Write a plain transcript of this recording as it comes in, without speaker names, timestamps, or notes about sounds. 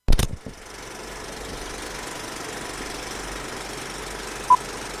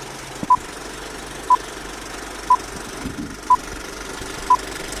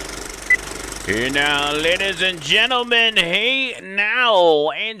Here now, ladies and gentlemen, hey now,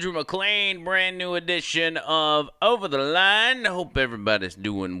 Andrew McLean, brand new edition of Over the Line. Hope everybody's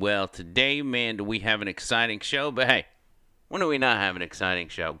doing well today, man. Do we have an exciting show? But hey, when do we not have an exciting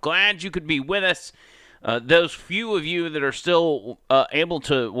show? Glad you could be with us. Those few of you that are still able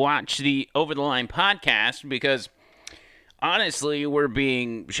to watch the Over the Line podcast, because honestly, we're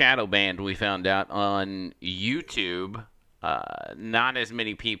being shadow banned, we found out on YouTube. Not as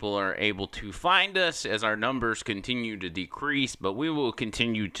many people are able to find us as our numbers continue to decrease, but we will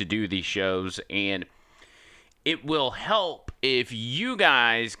continue to do these shows, and it will help if you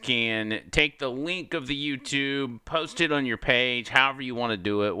guys can take the link of the YouTube, post it on your page, however you want to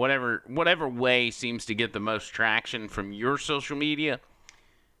do it, whatever way seems to get the most traction from your social media.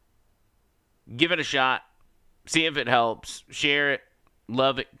 Give it a shot, see if it helps, share it,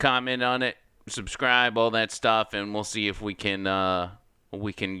 love it, comment on it. Subscribe, all that stuff, and we'll see if we can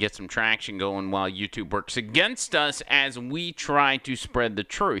get some traction going while YouTube works against us as we try to spread the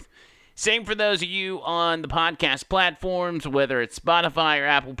truth. Same for those of you on the podcast platforms, whether it's Spotify or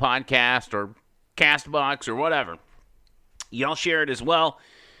Apple Podcast or Castbox or whatever. Y'all share it as well.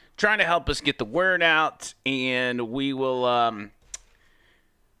 Trying to help us get the word out, and we will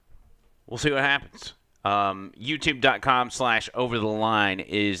we'll see what happens. YouTube.com/overtheline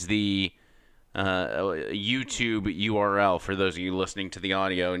is the YouTube URL for those of you listening to the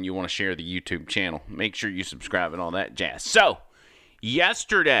audio and you want to share the YouTube channel. Make sure you subscribe and all that jazz. So,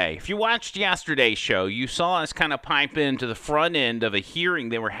 yesterday, if you watched yesterday's show, you saw us kind of pipe into the front end of a hearing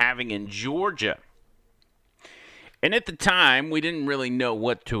they were having in Georgia. And at the time, we didn't really know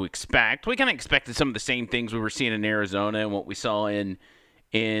what to expect. We kind of expected some of the same things we were seeing in Arizona and what we saw in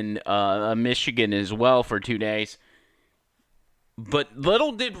Michigan as well for 2 days. But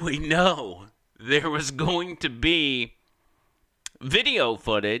little did we know there was going to be video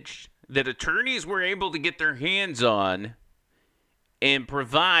footage that attorneys were able to get their hands on and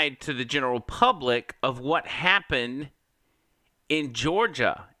provide to the general public of what happened in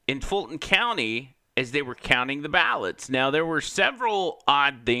Georgia, in Fulton County, as they were counting the ballots. Now, there were several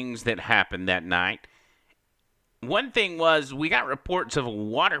odd things that happened that night. One thing was we got reports of a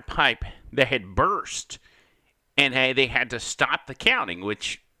water pipe that had burst, and hey, they had to stop the counting,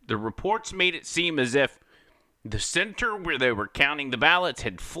 which the reports made it seem as if the center where they were counting the ballots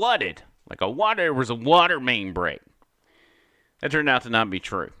had flooded. There was a water main break. That turned out to not be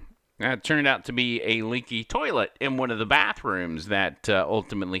true. That turned out to be a leaky toilet in one of the bathrooms that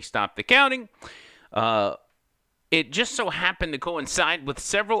ultimately stopped the counting. It just so happened to coincide with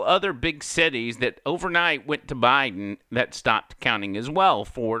several other big cities that overnight went to Biden that stopped counting as well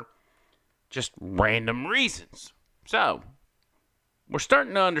for just random reasons. So, we're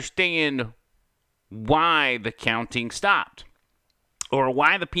starting to understand why the counting stopped, or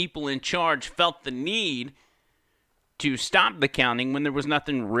why the people in charge felt the need to stop the counting when there was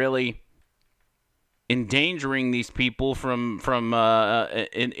nothing really endangering these people from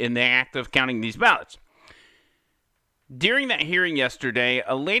in the act of counting these ballots. During that hearing yesterday,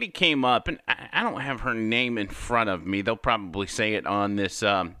 a lady came up, and I don't have her name in front of me. They'll probably say it on this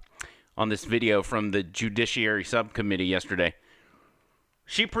video from the Judiciary Subcommittee yesterday.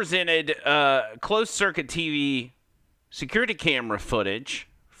 She presented closed-circuit TV security camera footage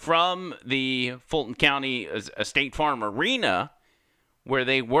from the Fulton County State Farm Arena where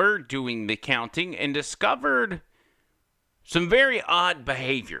they were doing the counting and discovered some very odd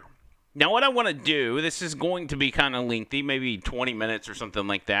behavior. Now, what I want to do, this is going to be kind of lengthy, maybe 20 minutes or something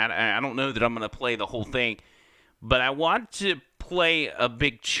like that. I don't know that I'm going to play the whole thing, but I want to play a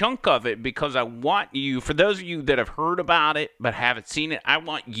big chunk of it because I want you, for those of you that have heard about it but haven't seen it, I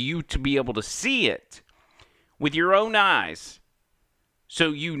want you to be able to see it with your own eyes so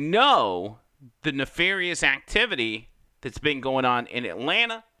you know the nefarious activity that's been going on in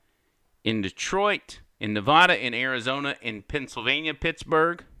Atlanta, in Detroit, in Nevada, in Arizona, in Pennsylvania,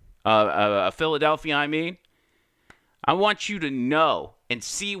 Pittsburgh, Philadelphia, I want you to know and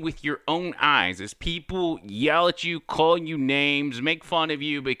see with your own eyes as people yell at you, call you names, make fun of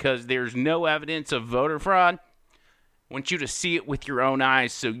you because there's no evidence of voter fraud. I want you to see it with your own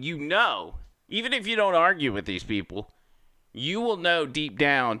eyes so you know, even if you don't argue with these people, you will know deep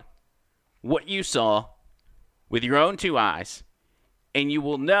down what you saw with your own two eyes, and you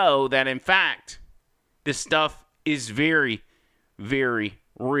will know that, in fact, this stuff is very, very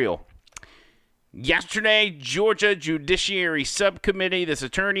real. Yesterday, Georgia Judiciary Subcommittee, this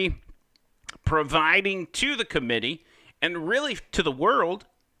attorney providing to the committee and really to the world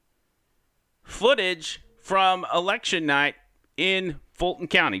footage from election night in Fulton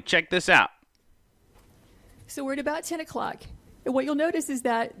County. Check this out. So we're at about 10 o'clock. And what you'll notice is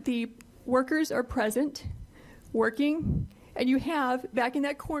that the workers are present, working, and you have, back in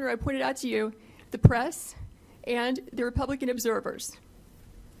that corner I pointed out to you, the press and the Republican observers.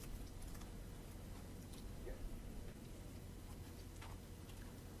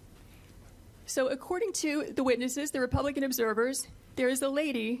 So according to the witnesses, the Republican observers, there is a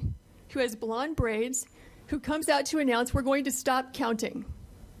lady who has blonde braids who comes out to announce we're going to stop counting.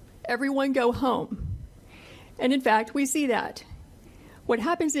 Everyone go home. And in fact, we see that. What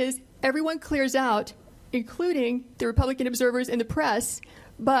happens is everyone clears out, including the Republican observers and the press,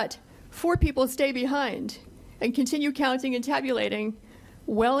 but 4 people stay behind and continue counting and tabulating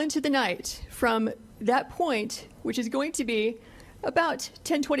well into the night from that point, which is going to be about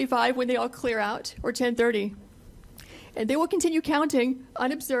 10:25 when they all clear out, or 10:30. And they will continue counting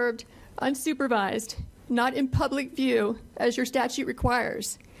unobserved, unsupervised, not in public view, as your statute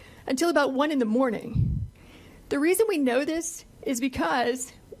requires, until about 1 in the morning. The reason we know this is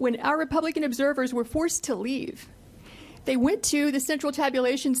because when our Republican observers were forced to leave, they went to the Central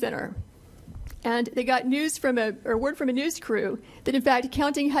Tabulation Center, and they got word from a news crew that, in fact,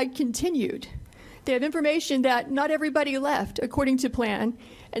 counting had continued. They have information that not everybody left according to plan,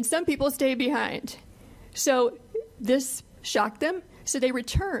 and some people stayed behind. So this shocked them, so they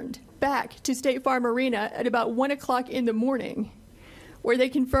returned back to State Farm Arena at about 1 o'clock in the morning, where they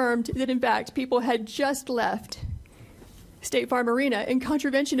confirmed that, in fact, people had just left State Farm Arena in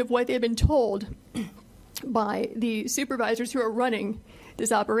contravention of what they had been told by the supervisors who are running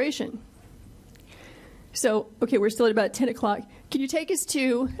this operation. So, okay, we're still at about 10 o'clock. Can you take us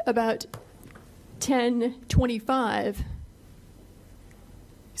to about 10:25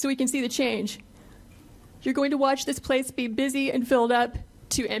 so we can see the change? You're going to watch this place be busy and filled up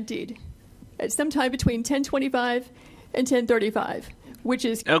to emptied at some time between 10:25 and 10:35, which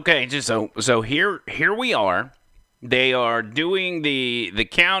is... Okay, so here we are. They are doing the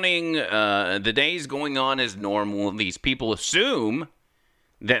counting. The day's going on as normal. These people assume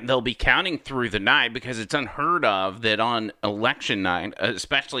that they'll be counting through the night because it's unheard of that on election night,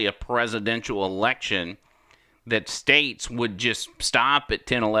 especially a presidential election, that states would just stop at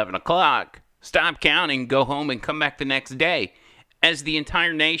 10, 11 o'clock, stop counting, go home, and come back the next day. As the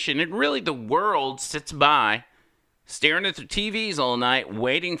entire nation, and really the world, sits by, staring at their TVs all night,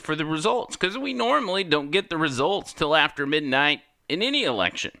 waiting for the results. Because we normally don't get the results till after midnight in any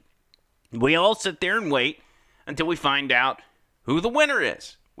election. We all sit there and wait until we find out who the winner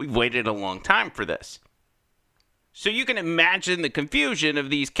is. We've waited a long time for this. So you can imagine the confusion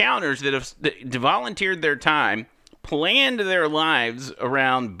of these counters that have volunteered their time, planned their lives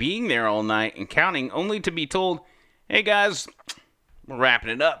around being there all night and counting, only to be told, hey guys, we're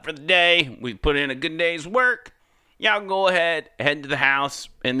wrapping it up for the day. We put in a good day's work. Y'all go ahead, head to the house,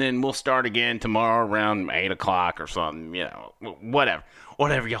 and then we'll start again tomorrow around 8 o'clock or something, whatever.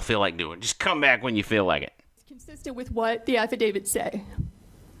 Whatever y'all feel like doing. Just come back when you feel like it. It's consistent with what the affidavits say.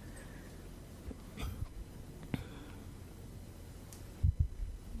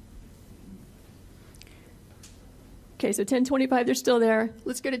 Okay, so 10:25, they're still there.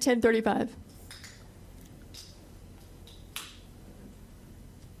 Let's go to 10:35.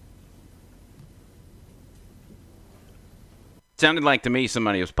 Sounded like to me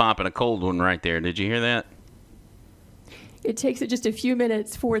somebody was popping a cold one right there. Did you hear that? It takes it just a few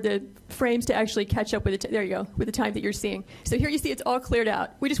minutes for the frames to actually catch up with it. There you go, with the time that you're seeing. So here you see it's all cleared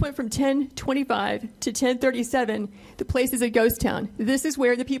out. We just went from 10:25 to 10:37. The place is a ghost town. This is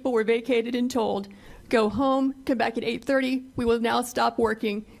where the people were vacated and told, go home, come back at 8:30. We will now stop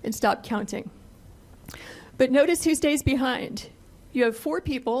working and stop counting. But notice who stays behind. You have 4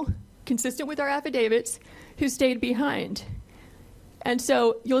 people, consistent with our affidavits, who stayed behind. And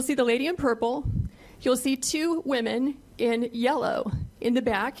so you'll see the lady in purple. You'll see 2 women in yellow in the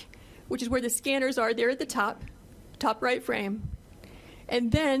back, which is where the scanners are there at the top right frame.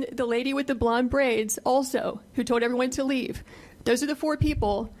 And then the lady with the blonde braids also, who told everyone to leave. Those are the 4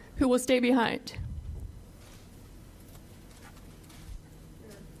 people who will stay behind.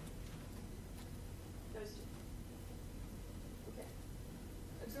 Okay.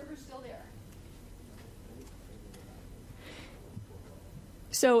 Observer's still there.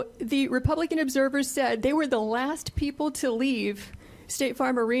 So the Republican observers said they were the last people to leave State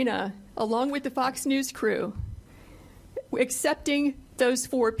Farm Arena, along with the Fox News crew, accepting those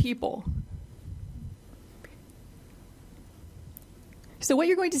 4 people. So what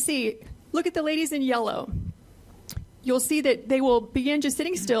you're going to see, look at the ladies in yellow. You'll see that they will begin just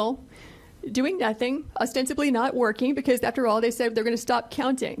sitting still, doing nothing, ostensibly not working, because after all, they said they're going to stop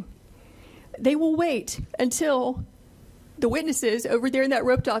counting. They will wait until the witnesses over there in that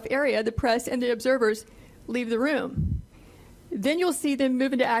roped off area, the press and the observers, leave the room. Then you'll see them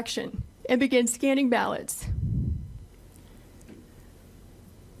move into action. and begin scanning ballots.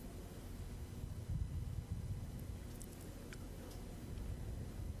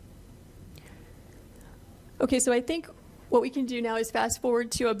 Okay, so I think what we can do now is fast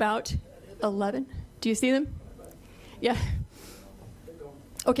forward to about 11. Do you see them? Yeah.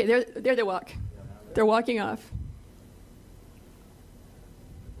 Okay, there they walk. They're walking off.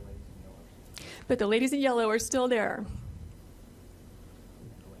 But the ladies in yellow are still there.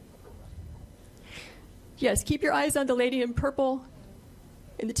 Yes, keep your eyes on the lady in purple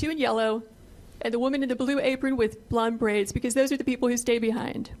and the two in yellow and the woman in the blue apron with blonde braids, because those are the people who stay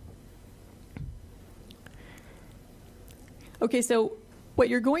behind. Okay, so what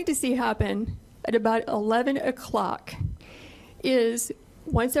you're going to see happen at about 11 o'clock is,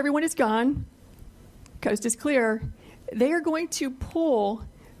 once everyone is gone, coast is clear, they are going to pull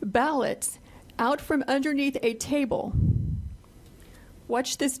ballots out from underneath a table.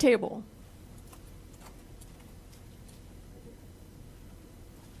 Watch this table.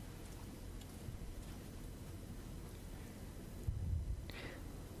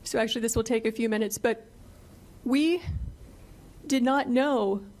 So actually this will take a few minutes, but we did not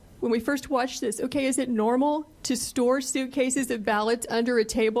know when we first watched this, okay, is it normal to store suitcases of ballots under a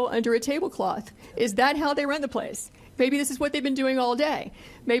table, under a tablecloth? Is that how they run the place? Maybe this is what they've been doing all day.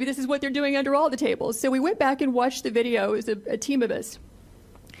 Maybe this is what they're doing under all the tables. So we went back and watched the video as a team of us.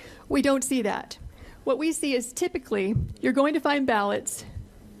 We don't see that. What we see is typically you're going to find ballots,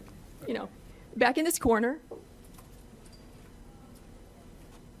 back in this corner,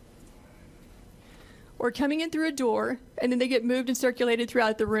 or coming in through a door, and then they get moved and circulated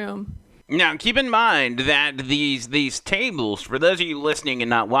throughout the room. Now, keep in mind that these tables, for those of you listening and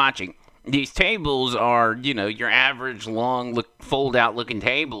not watching, these tables are, your average long, fold-out looking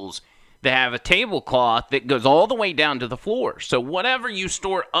tables that have a tablecloth that goes all the way down to the floor. So whatever you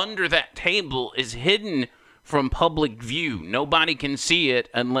store under that table is hidden from public view. Nobody can see it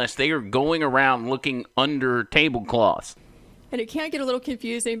unless they are going around looking under tablecloths. And it can get a little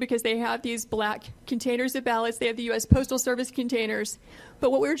confusing because they have these black containers of ballots. They have the U.S. Postal Service containers.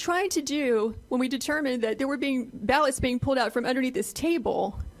 But what we were trying to do when we determined that there were ballots being pulled out from underneath this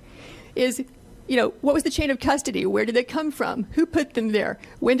table is, what was the chain of custody? Where did they come from? Who put them there?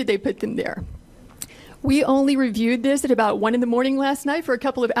 When did they put them there? We only reviewed this at about 1 in the morning last night for a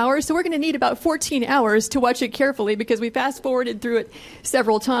couple of hours, so we're going to need about 14 hours to watch it carefully because we fast-forwarded through it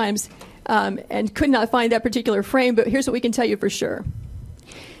several times. And could not find that particular frame, but here's what we can tell you for sure.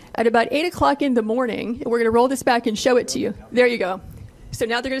 At about 8 o'clock in the morning, we're going to roll this back and show it to you. There you go. So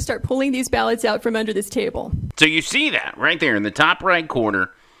now they're going to start pulling these ballots out from under this table. So you see that right there in the top right corner.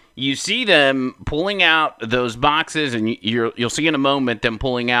 You see them pulling out those boxes, and you'll see in a moment them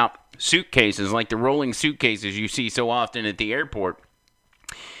pulling out suitcases, like the rolling suitcases you see so often at the airport.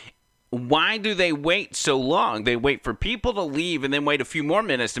 Why do they wait so long? They wait for people to leave and then wait a few more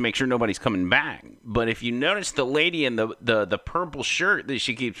minutes to make sure nobody's coming back. But if you notice, the lady in the purple shirt that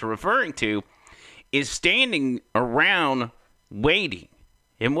she keeps referring to is standing around waiting.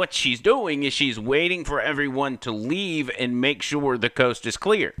 And what she's doing is she's waiting for everyone to leave and make sure the coast is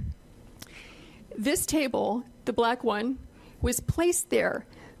clear. This table, the black one, was placed there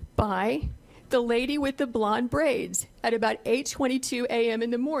by the lady with the blonde braids at about 8:22 a.m. in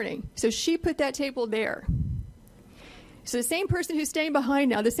the morning. So she put that table there. So the same person who's staying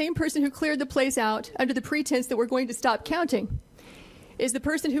behind now, the same person who cleared the place out under the pretense that we're going to stop counting, is the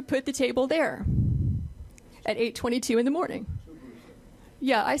person who put the table there at 8:22 in the morning.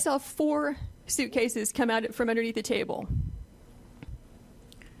 Yeah, I saw 4 suitcases come out from underneath the table.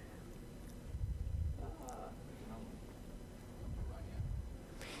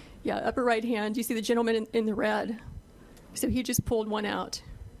 Yeah, upper right hand, you see the gentleman in the red. So he just pulled one out.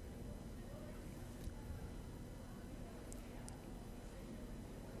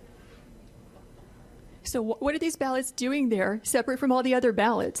 So what are these ballots doing there, separate from all the other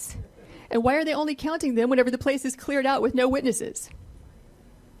ballots? And why are they only counting them whenever the place is cleared out with no witnesses?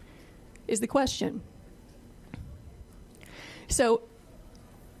 Is the question. So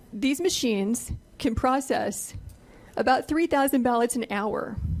these machines can process about 3,000 ballots an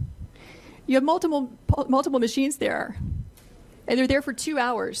hour. You have multiple machines there, and they're there for 2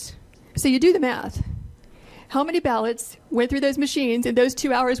 hours. So you do the math. How many ballots went through those machines in those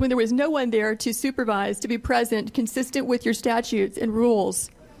 2 hours when there was no one there to supervise, to be present, consistent with your statutes and rules,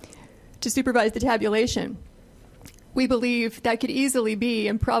 to supervise the tabulation? We believe that could easily be,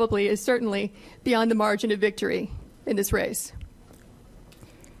 and probably is certainly, beyond the margin of victory in this race.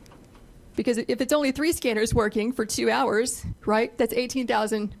 Because if it's only 3 scanners working for 2 hours, right, that's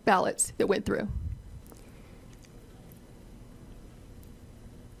 18,000 ballots that went through.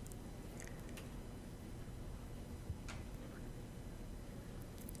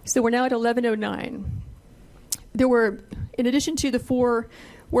 So we're now at 11:09. There were, in addition to the 4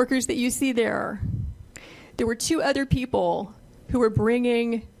 workers that you see there were 2 other people who were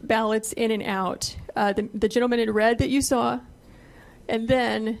bringing ballots in and out. The gentleman in red that you saw, and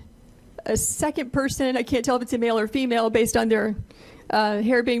then a second person. I can't tell if it's a male or female based on their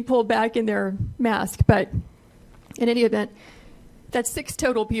hair being pulled back in their mask, but in any event, that's 6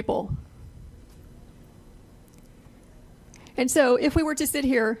 total people. And so if we were to sit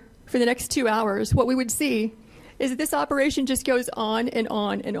here for the next 2 hours, what we would see is that this operation just goes on and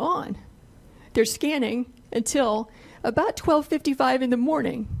on and on. They're scanning until about 12:55 in the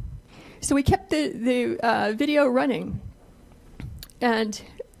morning. So we kept the video running. And,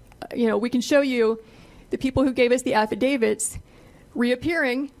 we can show you the people who gave us the affidavits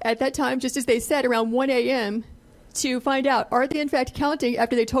reappearing at that time, just as they said, around 1 a.m. to find out, are they in fact counting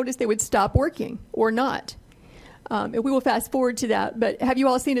after they told us they would stop working or not? And we will fast forward to that. But have you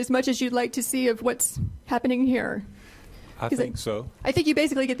all seen as much as you'd like to see of what's happening here? I think so. I think you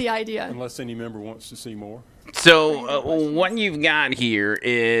basically get the idea. Unless any member wants to see more. So what you've got here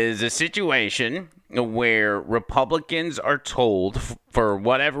is a situation where Republicans are told, for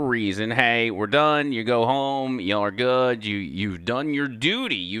whatever reason, hey, we're done. You go home. Y'all are good. You've done your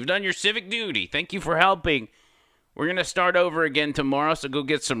duty. You've done your civic duty. Thank you for helping. We're going to start over again tomorrow, so go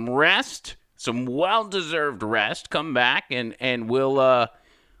get some rest, some well-deserved rest. Come back, and we'll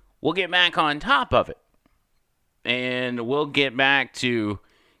get back on top of it. And we'll get back to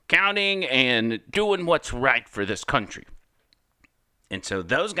counting and doing what's right for this country. And so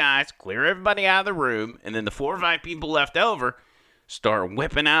those guys clear everybody out of the room, and then the 4 or 5 people left over start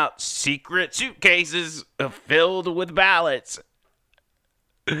whipping out secret suitcases filled with ballots.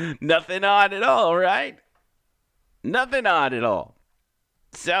 Nothing odd at all, right? Nothing odd at all.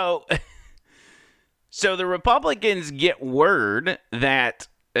 So the Republicans get word that,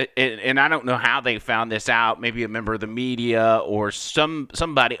 and I don't know how they found this out, maybe a member of the media or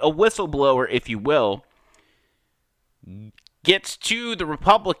somebody, a whistleblower, if you will, gets to the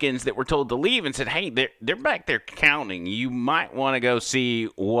Republicans that were told to leave and said, hey, they're back there counting. You might want to go see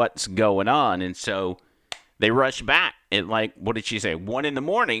what's going on. And so they rush back at, like, what did she say, 1 in the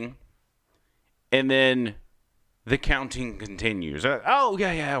morning, and then the counting continues.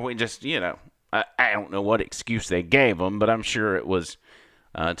 We just, I don't know what excuse they gave them, but I'm sure it was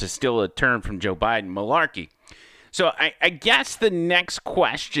to steal a term from Joe Biden, malarkey. So I guess the next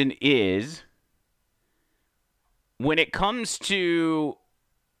question is, when it comes to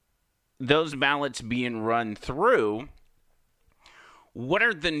those ballots being run through, what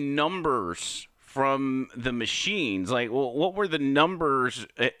are the numbers from the machines? Like, well, what were the numbers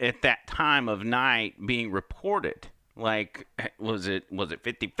at that time of night being reported? Like, was it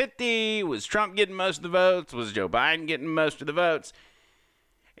 50-50? Was Trump getting most of the votes? Was Joe Biden getting most of the votes?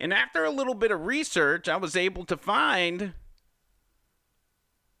 And after a little bit of research, I was able to find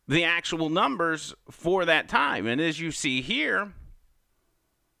the actual numbers for that time. And as you see here,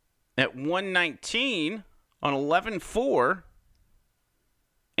 at 1:19 on 11/4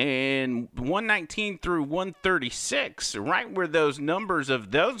 and 1:19 through 1:36, right where those numbers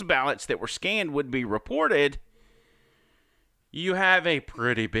of those ballots that were scanned would be reported, you have a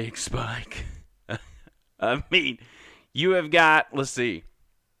pretty big spike. I mean, you have got, let's see,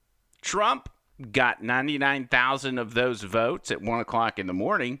 Trump got 99,000 of those votes at 1 o'clock in the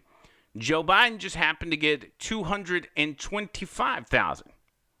morning. Joe Biden just happened to get 225,000.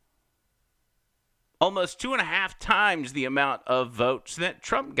 Almost 2.5 times the amount of votes that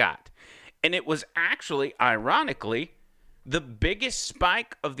Trump got. And it was actually, ironically, the biggest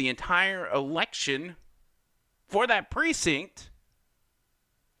spike of the entire election for that precinct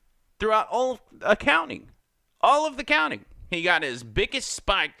throughout all accounting. All of the counting. He got his biggest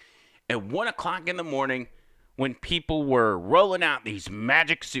spike at 1 o'clock in the morning when people were rolling out these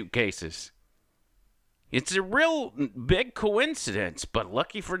magic suitcases. It's a real big coincidence, but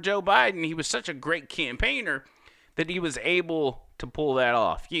lucky for Joe Biden, he was such a great campaigner that he was able to pull that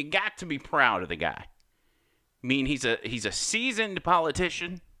off. You got to be proud of the guy. I mean, he's a seasoned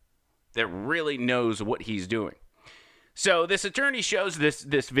politician that really knows what he's doing. So this attorney shows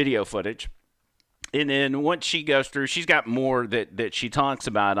this video footage. And then once she goes through, she's got more that she talks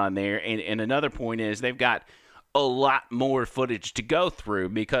about on there. And another point is they've got a lot more footage to go through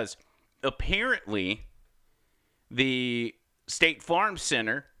because apparently the State Farm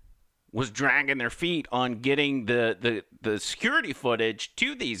Center was dragging their feet on getting the security footage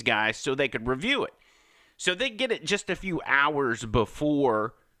to these guys so they could review it. So they get it just a few hours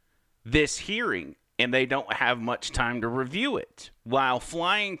before this hearing. and they don't have much time to review it. While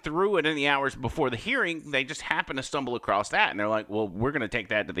flying through it in the hours before the hearing, they just happen to stumble across that, and they're like, well, we're going to take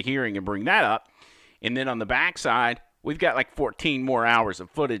that to the hearing and bring that up. And then on the backside, we've got like 14 more hours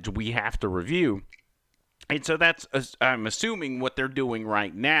of footage we have to review. And so that's, I'm assuming, what they're doing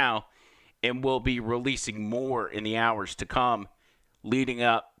right now, and will be releasing more in the hours to come leading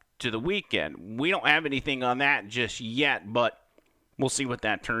up to the weekend. We don't have anything on that just yet, but we'll see what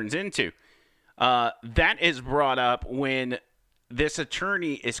that turns into. That is brought up when this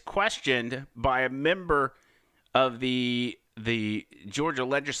attorney is questioned by a member of the Georgia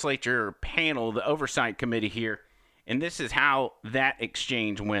legislature panel, the oversight committee here. And this is how that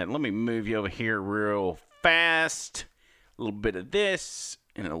exchange went. Let me move you over here real fast. A little bit of this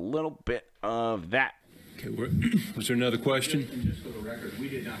and a little bit of that. Okay, was there another question? And just for the record, we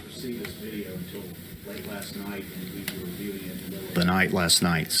did not receive this video until late last night, and we were reviewing it the night last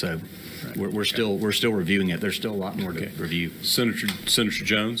night. So we're still reviewing it. There's still a lot more to review. Senator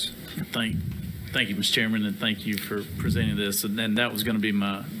Jones. Thank you, Mr. Chairman, and thank you for presenting this. And then that was going to be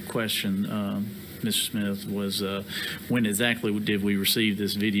my question, Mr. Smith, was when exactly did we receive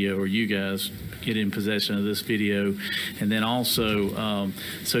this video, or you guys get in possession of this video? And then also,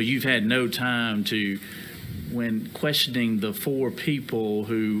 so you've had no time to, when questioning the 4 people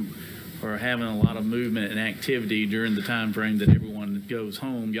who are having a lot of movement and activity during the time frame that everyone goes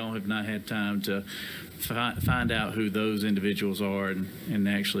home, y'all have not had time to find out who those individuals are and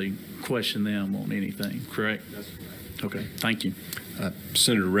actually question them on anything, correct? That's correct. Okay, thank you.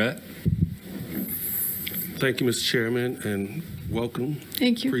 Senator Rett. Thank you, Mr. Chairman, and welcome.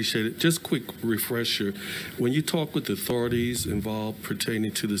 Thank you. Appreciate it. Just quick refresher. When you talk with authorities involved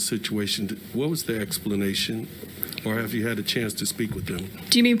pertaining to the situation, what was their explanation? Or have you had a chance to speak with them?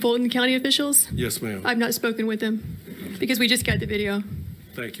 Do you mean Fulton County officials? Yes, ma'am. I've not spoken with them because we just got the video.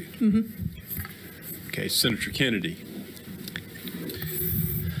 Thank you. Okay, Senator Kennedy.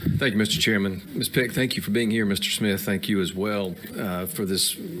 Thank you, Mr. Chairman. Ms. Peck, thank you for being here. Mr. Smith, thank you as well for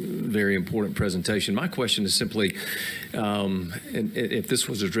this very important presentation. My question is simply, and if this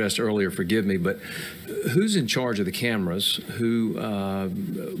was addressed earlier, forgive me, but who's in charge of the cameras? Who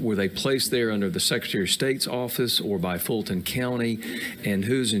were they placed there under the Secretary of State's office or by Fulton County? And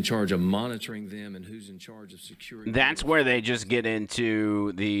who's in charge of monitoring them, and who's in charge of security? That's where they just get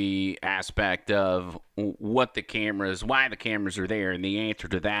into the aspect of what the cameras, why the cameras are there, and the answer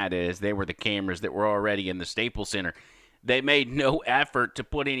to that is they were the cameras that were already in the Staples Center. They made no effort to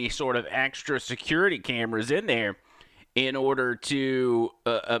put any sort of extra security cameras in there in order to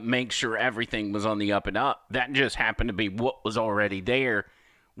make sure everything was on the up and up. That just happened to be what was already there,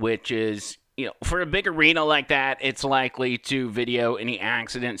 which is, you know, for a big arena like that, it's likely to video any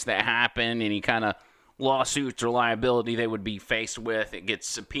accidents that happen, any kind of lawsuits or liability they would be faced with. It gets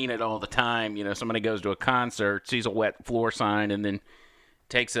subpoenaed all the time. You know, somebody goes to a concert, sees a wet floor sign, and then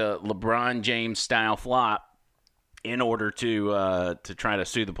takes a LeBron James style flop in order to try to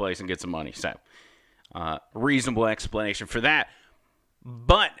sue the place and get some money. So, reasonable explanation for that.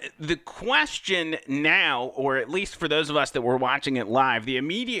 But the question now, or at least for those of us that were watching it live, the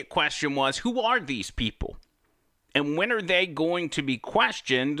immediate question was, who are these people? And when are they going to be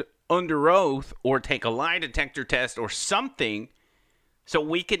questioned under oath or take a lie detector test or something so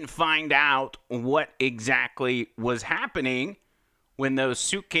we can find out what exactly was happening when those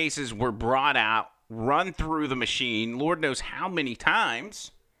suitcases were brought out, run through the machine, Lord knows how many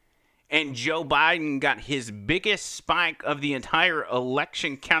times, and Joe Biden got his biggest spike of the entire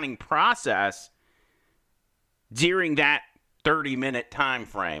election counting process during that 30-minute time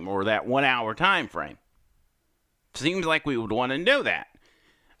frame or that 1-hour time frame. Seems like we would want to know that.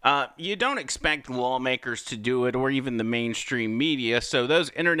 You don't expect lawmakers to do it, or even the mainstream media. So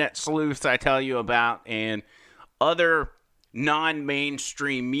those internet sleuths I tell you about and other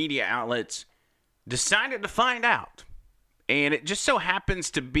non-mainstream media outlets decided to find out. And it just so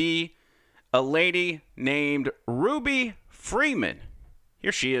happens to be a lady named Ruby Freeman.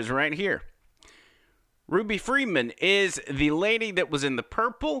 Here she is right here. Ruby Freeman is the lady that was in the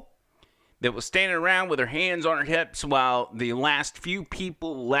purple, that was standing around with her hands on her hips while the last few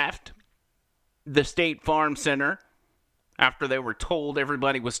people left the State Farm Center after they were told,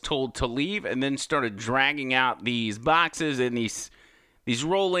 everybody was told to leave, and then started dragging out these boxes and these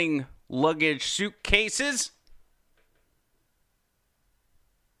rolling luggage suitcases.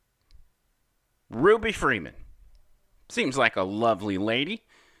 Ruby Freeman. Seems like a lovely lady.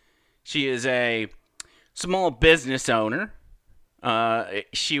 She is a small business owner.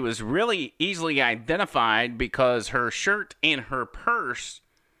 She was really easily identified because her shirt and her purse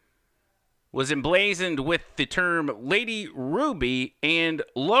was emblazoned with the term Lady Ruby and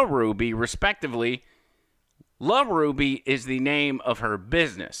La Ruby, respectively, La Ruby is the name of her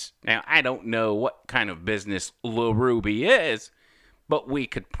business. Now, I don't know what kind of business La Ruby is, but we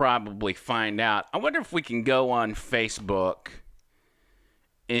could probably find out. I wonder if we can go on Facebook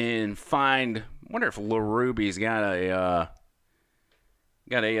and find. I wonder if La Ruby's got a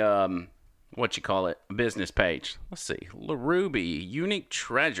what you call it, a business page. Let's see, La Ruby Unique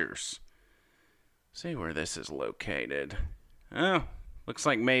Treasures. See where this is located. Oh, looks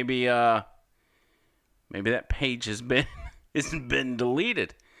like maybe that page has been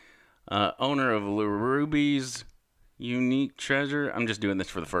deleted. Owner of La Ruby's Unique Treasure. I'm just doing this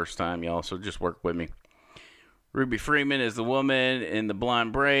for the first time, y'all, so just work with me. Ruby Freeman is the woman in the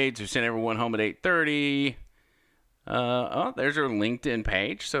blonde braids who sent everyone home at 8:30. There's her LinkedIn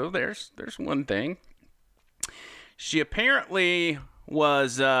page, so there's one thing. She apparently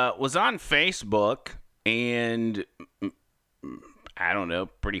was on Facebook and I don't know,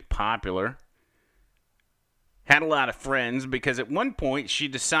 pretty popular. Had a lot of friends because at one point she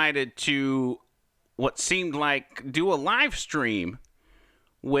decided to what seemed like do a live stream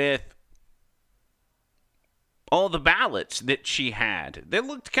with all the ballots that she had. They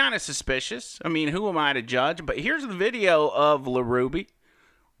looked kind of suspicious. I mean, who am I to judge? But here's the video of La Ruby,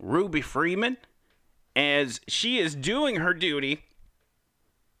 Ruby Freeman, as she is doing her duty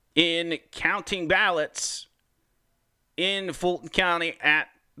in counting ballots in Fulton County at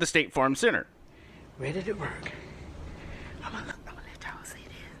the State Farm Center. Ready to work. I'm gonna let y'all see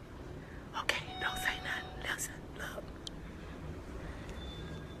this. Okay, don't say nothing. Listen, look.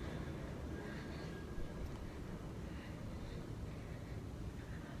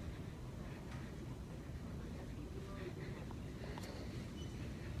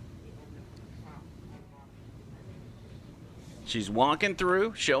 She's walking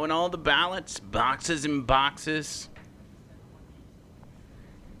through, showing all the ballots, boxes and boxes.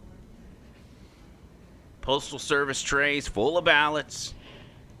 Postal Service trays full of ballots.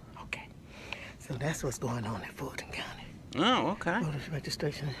 Okay, so that's what's going on in Fulton County. Oh, okay. Voters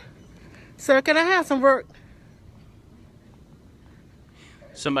registration. Sir, can I have some work?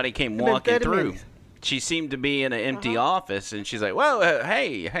 Somebody came It's been walking 30 through. minutes. She seemed to be in an empty office, and she's like, "Whoa,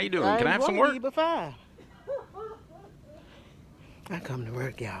 hey, how you doing? Can I have some work?" But fine. I come to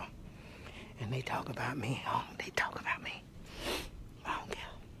work, y'all, and they talk about me. Oh, they talk about me. I don't care.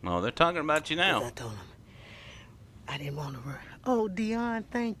 Oh, they're talking about you 'Cause now. I told them I didn't want to work. Oh, Dion,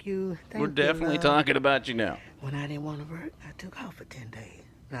 thank you. We're definitely talking about you now. When I didn't want to work, I took off for 10 days.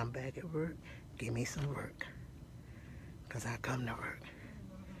 Now I'm back at work. Give me some work. Because I come to work.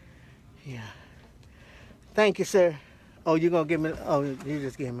 Yeah. Thank you, sir. Oh, you going to give me... Oh, you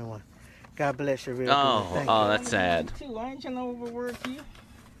just gave me one. God bless you, real good. Thank you. That's sad. I ain't trying to overwork you.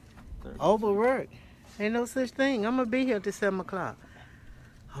 Overwork? Ain't no such thing. I'm going to be here till 7 o'clock.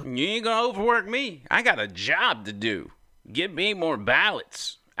 You ain't gonna overwork me. I got a job to do. Give me more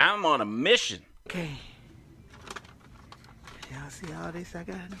ballots. I'm on a mission. Okay. Y'all see all this I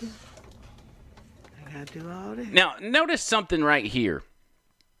got to do? I got to do all this. Now, notice something right here.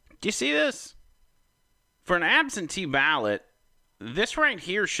 Do you see this? For an absentee ballot, this right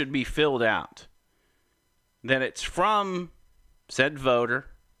here should be filled out. That it's from said voter.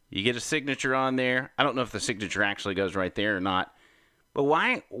 You get a signature on there. I don't know if the signature actually goes right there or not. But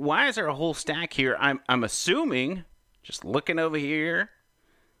why is there a whole stack here? I'm assuming, just looking over here,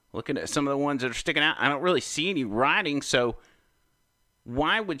 looking at some of the ones that are sticking out, I don't really see any writing, so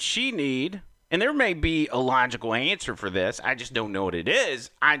why would she need, and there may be a logical answer for this, I just don't know what it is.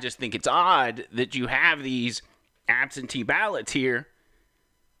 I just think it's odd that you have these absentee ballots here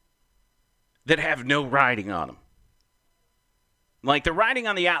that have no writing on them. Like, the writing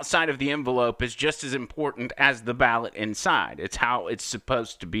on the outside of the envelope is just as important as the ballot inside. It's how it's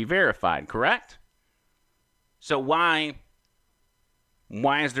supposed to be verified, correct? So why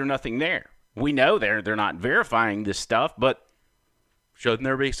is there nothing there? We know they're not verifying this stuff, but shouldn't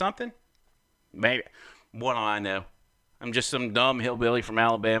there be something? Maybe. What do I know? I'm just some dumb hillbilly from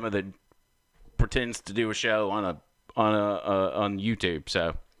Alabama that pretends to do a show on YouTube,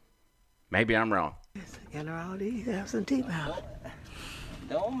 so maybe I'm wrong. Enter all these absentee ballots.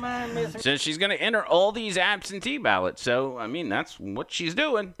 Don't mind Miss So she's going to enter all these absentee ballots. So, I mean, that's what she's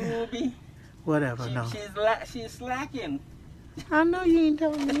doing. Ruby. Whatever, no. She's slacking. I know you ain't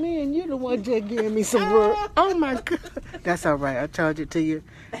talking to me, and you the one just giving me some work. Oh, my God. That's all right. I'll charge it to you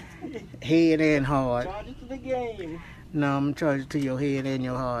head and heart. Charge it to the game. No, I'm charging it to your head and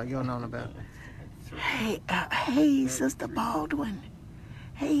your heart. You don't know about it. Hey, Sister Baldwin.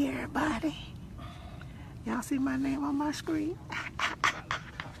 Hey, everybody. Y'all see my name on my screen?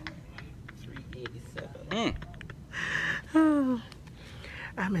 387.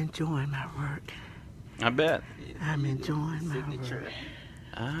 I'm enjoying my work. I bet. I'm enjoying my Signature. work.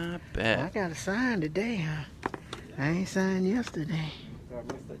 I I bet. got to sign today, huh? I ain't signed yesterday.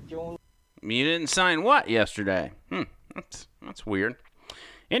 Mr. Jones. You didn't sign what yesterday? That's weird.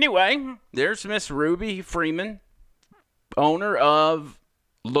 Anyway, there's Miss Ruby Freeman, owner of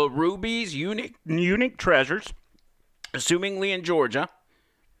La Ruby's Unique Treasures, assumingly in Georgia.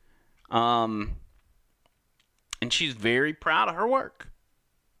 And she's very proud of her work.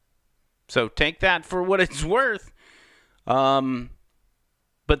 So take that for what it's worth.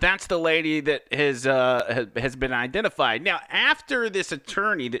 But that's the lady that has been identified. Now, after this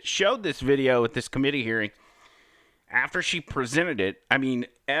attorney that showed this video at this committee hearing, after she presented it, I mean,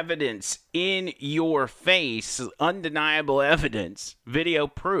 evidence in your face, undeniable evidence, video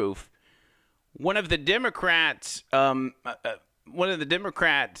proof. One of the Democrat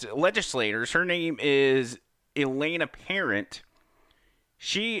legislators, her name is Elena Parent.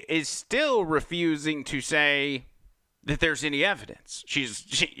 She is still refusing to say that there's any evidence.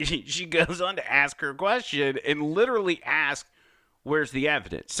 She goes on to ask her question and literally ask, where's the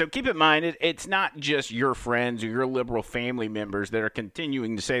evidence? So keep in mind, it's not just your friends or your liberal family members that are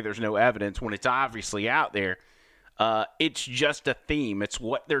continuing to say there's no evidence when it's obviously out there. It's just a theme. It's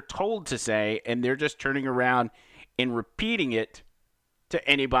what they're told to say, and they're just turning around and repeating it to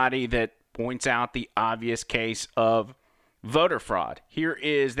anybody that points out the obvious case of voter fraud. Here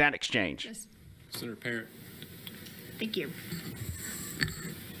is that exchange. Yes. Senator Parent. Thank you.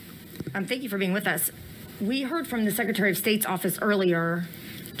 Thank you for being with us. We heard from the Secretary of State's office earlier,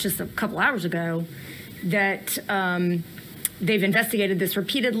 just a couple hours ago, that they've investigated this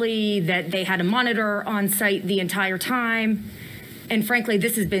repeatedly, that they had a monitor on site the entire time. And frankly,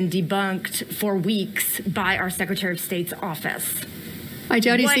 this has been debunked for weeks by our Secretary of State's office. I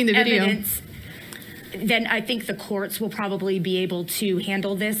doubt he's seen the video. Evidence, then I think the courts will probably be able to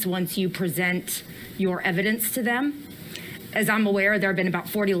handle this once you present your evidence to them. As I'm aware, there have been about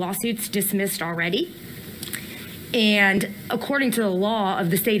 40 lawsuits dismissed already. And according to the law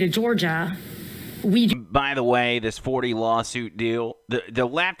of the state of Georgia, By the way, this 40 lawsuit deal, the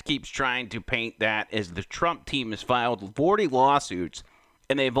left keeps trying to paint that as the Trump team has filed 40 lawsuits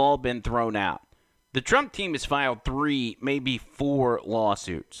and they've all been thrown out. The Trump team has filed 3, maybe 4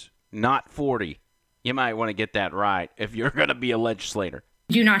 lawsuits, not 40. You might want to get that right if you're going to be a legislator.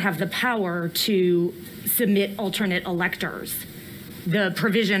 do not have the power to submit alternate electors. The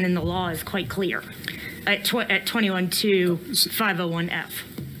provision in the law is quite clear at 21-501F.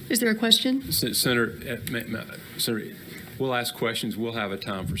 Is there a question? Senator, we'll ask questions. We'll have a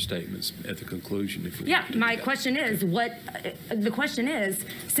time for statements at the conclusion. If we Yeah, my question is, the question is,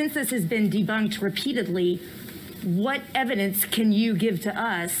 since this has been debunked repeatedly, what evidence can you give to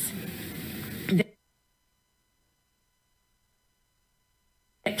us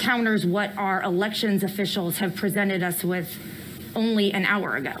that counters what our elections officials have presented us with only an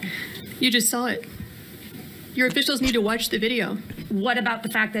hour ago? You just saw it. Your officials need to watch the video. What about the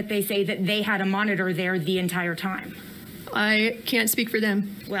fact that they say that they had a monitor there the entire time? I can't speak for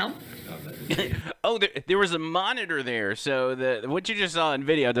them. Well, oh, there was a monitor there, so what you just saw in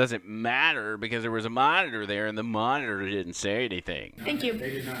video doesn't matter because there was a monitor there and the monitor didn't say anything. Thank you.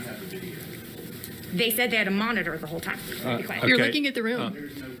 They did not have the video. They said they had a monitor the whole time. Be quiet. You're looking at the room.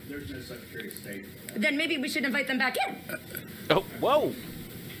 There's no Secretary of State. Then maybe we should invite them back in. Oh, whoa.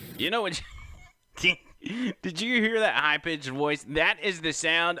 You know what? Did you hear that high-pitched voice? That is the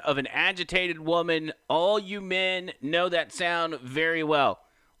sound of an agitated woman. All you men know that sound very well.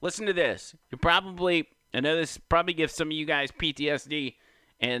 Listen to this. I know this probably gives some of you guys PTSD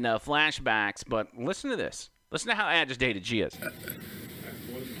and flashbacks, but listen to this. Listen to how agitated she is.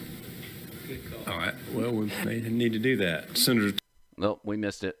 All right. Well, we may need to do that. Senator. Well, we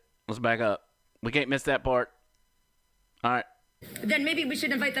missed it. Let's back up. We can't miss that part. All right. Then maybe we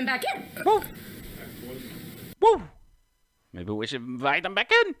should invite them back in. Woo! Woo! Maybe we should invite them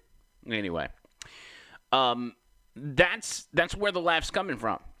back in. Anyway, that's where the left's coming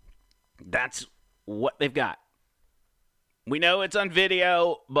from. That's what they've got. We know it's on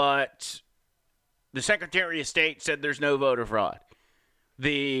video, but the Secretary of State said there's no voter fraud.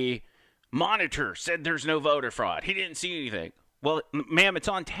 The monitor said there's no voter fraud. He didn't see anything. Well, ma'am, it's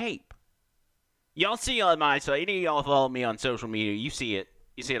on tape. Y'all see on my site. Any of y'all follow me on social media, you see it.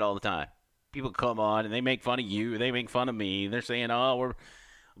 You see it all the time. People come on and they make fun of you. They make fun of me. They're saying, oh, we're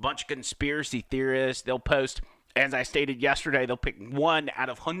a bunch of conspiracy theorists. They'll post, as I stated yesterday, they'll pick one out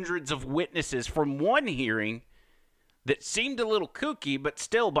of hundreds of witnesses from one hearing that seemed a little kooky, but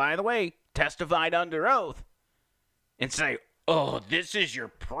still, by the way, testified under oath, and say, oh, this is your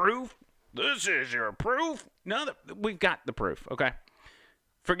proof? This is your proof? No, we've got the proof, okay?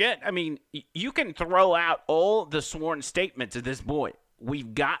 You can throw out all the sworn statements of this boy.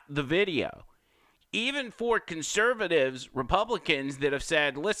 We've got the video. Even for conservatives, Republicans that have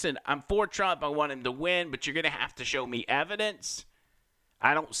said, listen, I'm for Trump, I want him to win, but you're going to have to show me evidence.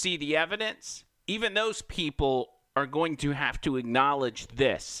 I don't see the evidence. Even those people are going to have to acknowledge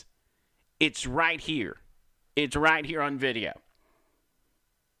this. It's right here. It's right here on video.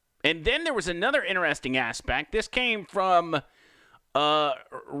 And then there was another interesting aspect. This came from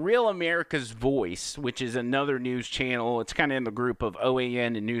Real America's Voice, which is another news channel. It's kind of in the group of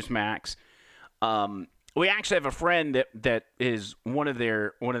OAN and Newsmax. We actually have a friend that is one of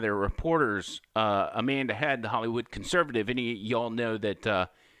their reporters, Amanda Head, the Hollywood Conservative. Any of y'all know that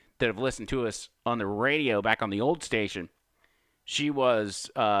have listened to us on the radio back on the old station. She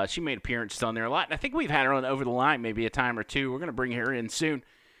made appearances on there a lot, and I think we've had her on Over the Line maybe a time or two. We're going to bring her in soon.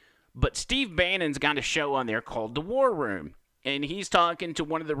 But Steve Bannon's got a show on there called The War Room, and he's talking to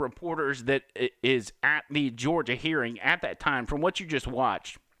one of the reporters that is at the Georgia hearing at that time. From what you just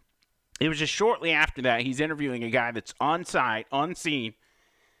watched, it was just shortly after that, he's interviewing a guy that's on site, on scene,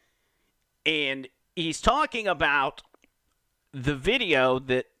 and he's talking about the video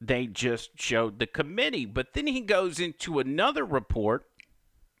that they just showed the committee. But then he goes into another report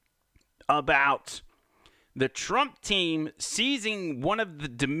about the Trump team seizing one of the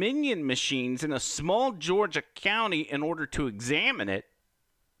Dominion machines in a small Georgia county in order to examine it.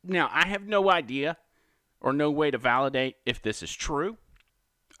 Now, I have no idea or no way to validate if this is true.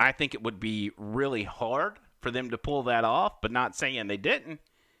 I think it would be really hard for them to pull that off, but not saying they didn't.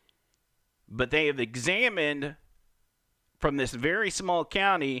 But they have examined from this very small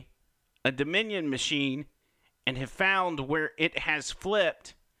county a Dominion machine and have found where it has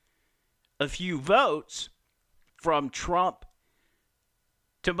flipped a few votes from Trump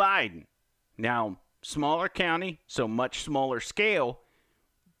to Biden. Now, smaller county, so much smaller scale,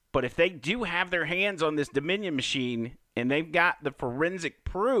 but if they do have their hands on this Dominion machine and they've got the forensic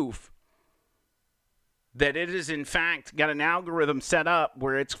proof that it is in fact got an algorithm set up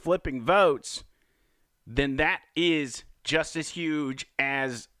where it's flipping votes, then that is just as huge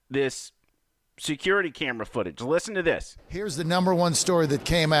as this security camera footage. Listen to this. Here's the number one story that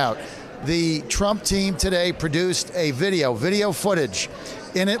came out. The Trump team today produced a video footage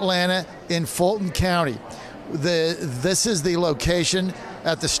in Atlanta, in Fulton County. This is the location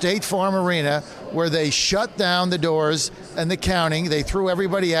at the State Farm Arena where they shut down the doors and the counting. They threw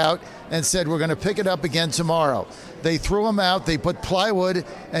everybody out and said, we're going to pick it up again tomorrow. They threw them out. They put plywood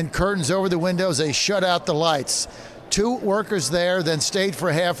and curtains over the windows. They shut out the lights. 2 workers there then stayed for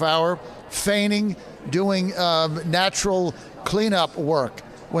a half hour, feigning, doing natural cleanup work.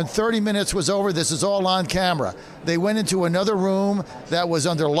 When 30 minutes was over, this is all on camera. They went into another room that was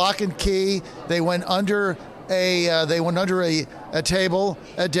under lock and key. They went under a table,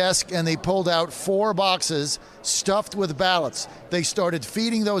 a desk, and they pulled out 4 boxes stuffed with ballots. They started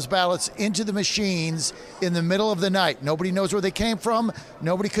feeding those ballots into the machines in the middle of the night. Nobody knows where they came from.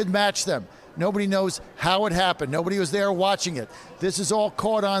 Nobody could match them. Nobody knows how it happened. Nobody was there watching it. This is all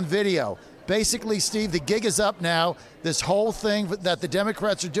caught on video. Basically, Steve, the gig is up now. This whole thing that the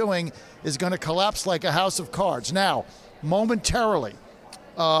Democrats are doing is going to collapse like a house of cards. Now, momentarily,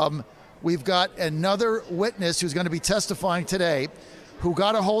 we've got another witness who's going to be testifying today who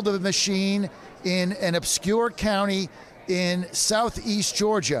got a hold of a machine in an obscure county in southeast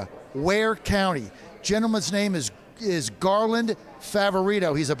Georgia, Ware County. Gentleman's name is Garland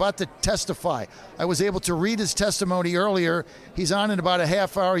Favorito. He's about to testify. I was able to read his testimony earlier. He's on in about a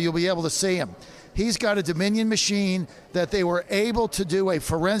half hour. You'll be able to see him. He's got a Dominion machine that they were able to do a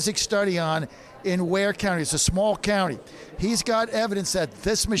forensic study on in Ware County. It's a small county. He's got evidence that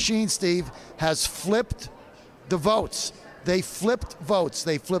this machine, Steve, has flipped the votes. They flipped votes.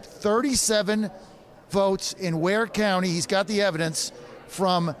 They flipped 37 votes in Ware County. He's got the evidence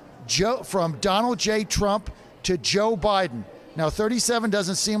from Donald J. Trump to Joe Biden. Now, 37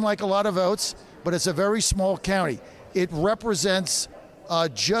 doesn't seem like a lot of votes, but it's a very small county. It represents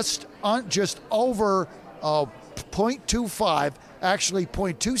just over 0.25, actually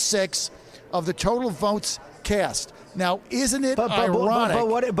 0.26 of the total votes cast. Now, isn't it ironic that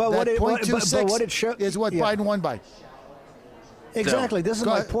 0.26 is what Biden won by? Exactly. This is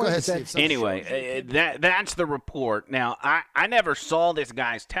my point. Anyway, that's the report. Now, I never saw this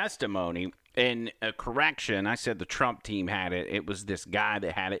guy's testimony. In a correction, I said the Trump team had it. It was this guy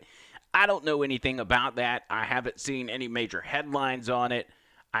that had it. I don't know anything about that. I haven't seen any major headlines on it.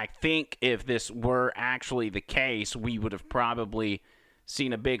 I think if this were actually the case, we would have probably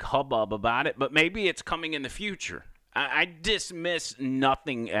seen a big hubbub about it. But maybe it's coming in the future. I dismiss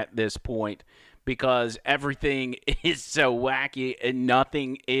nothing at this point because everything is so wacky and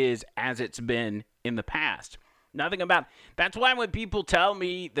nothing is as it's been in the past. Nothing about. That's why when people tell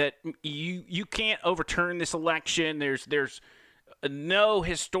me that you can't overturn this election, there's no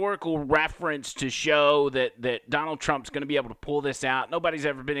historical reference to show that Donald Trump's going to be able to pull this out. Nobody's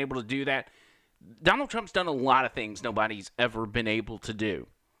ever been able to do that. Donald Trump's done a lot of things nobody's ever been able to do.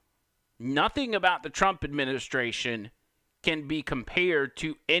 Nothing about the Trump administration can be compared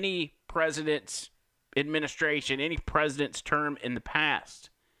to any president's administration, any president's term in the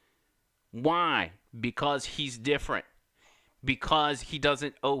past. Why? Because he's different. Because he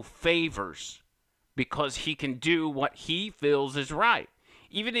doesn't owe favors. Because he can do what he feels is right.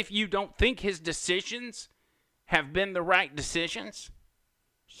 Even if you don't think his decisions have been the right decisions,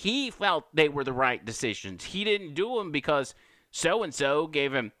 he felt they were the right decisions. He didn't do them because so-and-so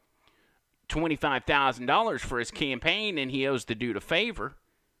gave him $25,000 for his campaign and he owes the dude a favor.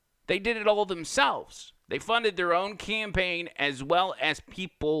 They did it all themselves. They funded their own campaign as well as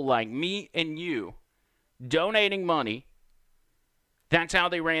people like me and you donating money. That's how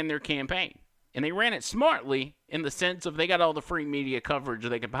they ran their campaign. And they ran it smartly in the sense of they got all the free media coverage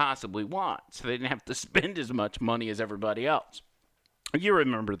they could possibly want. So they didn't have to spend as much money as everybody else. You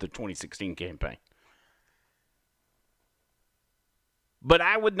remember the 2016 campaign. But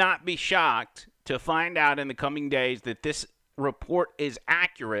I would not be shocked to find out in the coming days that this report is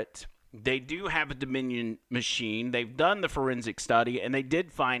accurate. They do have a Dominion machine. They've done the forensic study, and they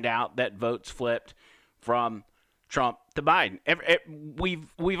did find out that votes flipped from Trump to Biden.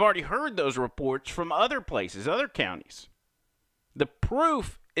 We've already heard those reports from other places, other counties. The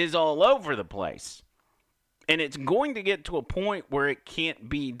proof is all over the place. And it's going to get to a point where it can't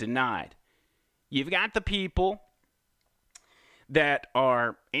be denied. You've got the people that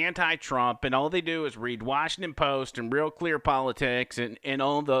are anti-Trump, and all they do is read Washington Post and Real Clear Politics and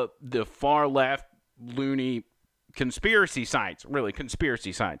all the far-left loony conspiracy sites, really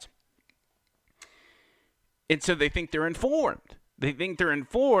conspiracy sites. And so they think they're informed. They think they're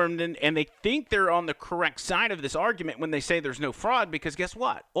informed, and they think they're on the correct side of this argument when they say there's no fraud, because guess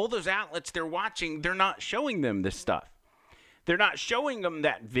what? All those outlets they're watching, they're not showing them this stuff. They're not showing them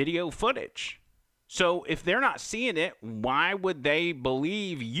that video footage. So if they're not seeing it, why would they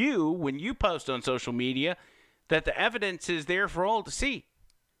believe you when you post on social media that the evidence is there for all to see?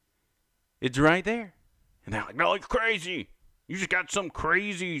 It's right there. And they're like, no, it's crazy. You just got some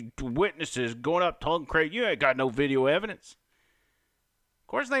crazy witnesses going up talking crazy. You ain't got no video evidence. Of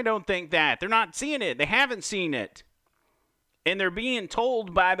course they don't think that. They're not seeing it. They haven't seen it. And they're being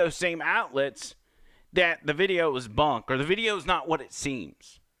told by those same outlets that the video is bunk or the video is not what it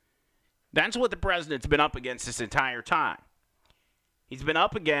seems. That's what the president's been up against this entire time. He's been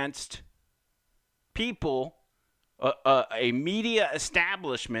up against people, a media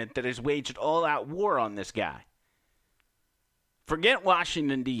establishment that has waged all-out war on this guy. Forget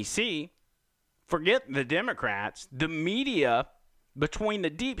Washington, D.C. Forget the Democrats. The media, between the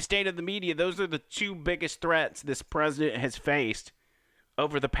deep state of the media, those are the two biggest threats this president has faced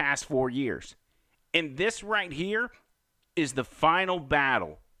over the past 4 years. And this right here is the final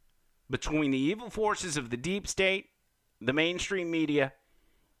battle between the evil forces of the deep state, the mainstream media,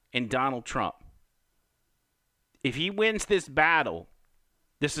 and Donald Trump. If he wins this battle,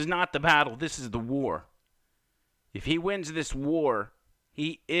 this is not the battle, this is the war. If he wins this war,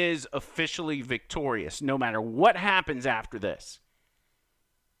 he is officially victorious, no matter what happens after this.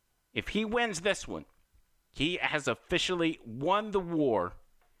 If he wins this one, he has officially won the war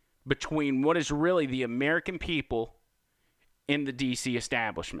between what is really the American people and the D.C.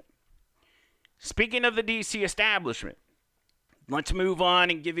 establishment. Speaking of the D.C. establishment, let's move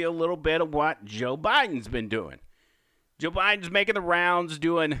on and give you a little bit of what Joe Biden's been doing. Joe Biden's making the rounds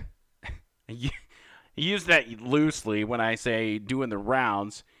doing, I use that loosely when I say doing the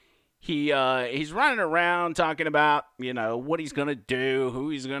rounds. He's running around talking about, what he's going to do, who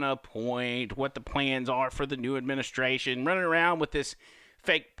he's going to appoint, what the plans are for the new administration, running around with this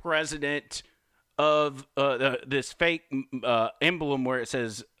fake president of this fake emblem where it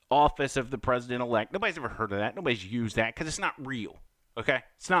says office of the president-elect. Nobody's ever heard of that. Nobody's used that because it's not real. Okay?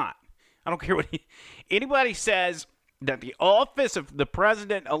 It's not. I don't care what anybody says that the office of the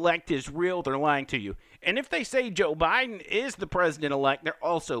president-elect is real, they're lying to you. And if they say Joe Biden is the president-elect, they're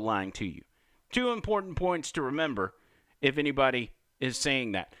also lying to you. Two important points to remember if anybody is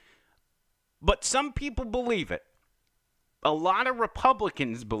saying that. But some people believe it. A lot of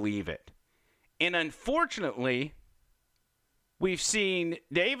Republicans believe it. And unfortunately, we've seen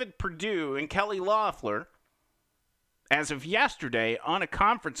David Perdue and Kelly Loeffler, as of yesterday, on a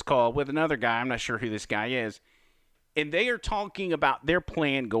conference call with another guy, I'm not sure who this guy is, and they are talking about their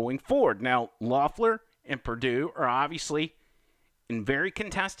plan going forward. Now, Loeffler and Perdue are obviously in very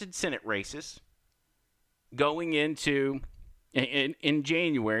contested Senate races going into in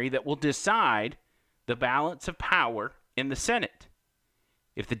January that will decide the balance of power in the Senate.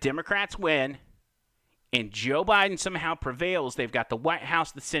 If the Democrats win and Joe Biden somehow prevails, they've got the White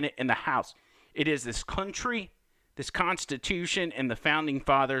House, the Senate, and the House. It is this country, this Constitution, and the Founding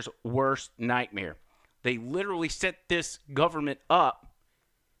Fathers' worst nightmare. They literally set this government up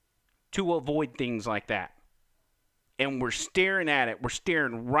to avoid things like that. And we're staring at it. We're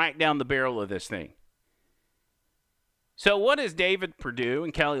staring right down the barrel of this thing. So what does David Perdue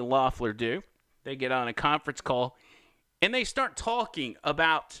and Kelly Loeffler do? They get on a conference call, and they start talking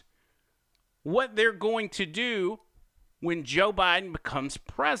about what they're going to do when Joe Biden becomes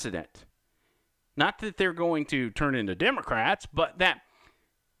president. Not that they're going to turn into Democrats, but that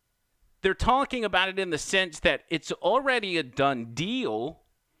they're talking about it in the sense that it's already a done deal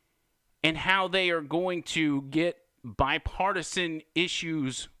and how they are going to get bipartisan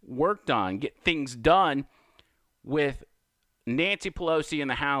issues worked on, get things done with Nancy Pelosi in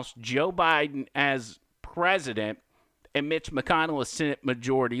the House, Joe Biden as president, and Mitch McConnell as Senate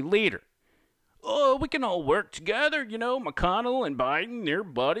Majority Leader. Oh, we can all work together, you know, McConnell and Biden, they're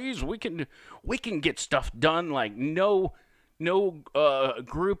buddies. We can get stuff done like no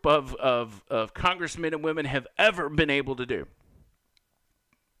group of congressmen and women have ever been able to do.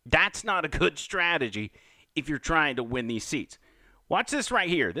 That's not a good strategy if you're trying to win these seats. Watch this right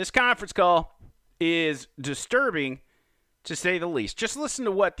here. This conference call is disturbing, to say the least. Just listen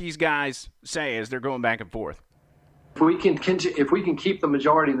to what these guys say as they're going back and forth. If we can keep the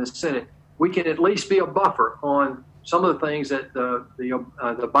majority in the Senate, we can at least be a buffer on some of the things that the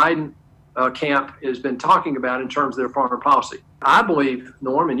Biden camp has been talking about in terms of their foreign policy. I believe,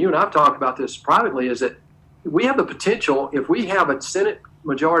 Norm, and you and I have talked about this privately, is that we have the potential, if we have a Senate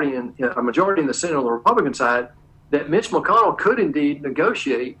majority in the Senate on the Republican side, that Mitch McConnell could indeed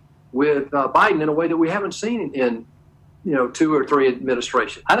negotiate with Biden in a way that we haven't seen in 2 or 3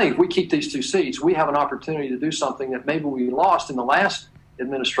 administrations. I think if we keep these 2 seats, we have an opportunity to do something that maybe we lost in the last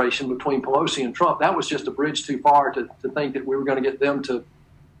administration between Pelosi and Trump. That was just a bridge too far to think that we were going to get them to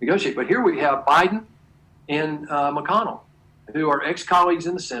negotiate. But here we have Biden and McConnell, who are ex-colleagues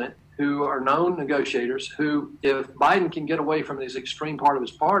in the Senate, who are known negotiators, who, if Biden can get away from this extreme part of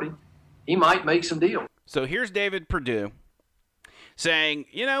his party, he might make some deal. So here's David Perdue saying,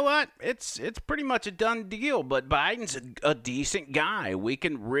 you know what, it's pretty much a done deal, but Biden's a decent guy. We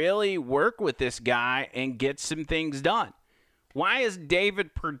can really work with this guy and get some things done. Why is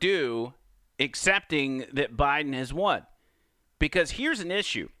David Perdue accepting that Biden has won? Because here's an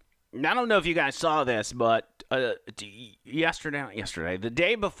issue. And I don't know if you guys saw this, but yesterday, the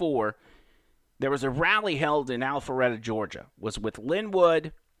day before, there was a rally held in Alpharetta, Georgia. Was with Lin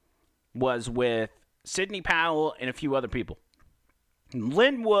Wood, was with Sidney Powell, and a few other people.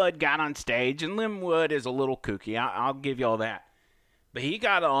 Lin Wood got on stage, and Lin Wood is a little kooky. I'll give you all that. But he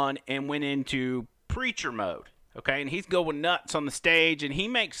got on and went into preacher mode, okay? And he's going nuts on the stage, and he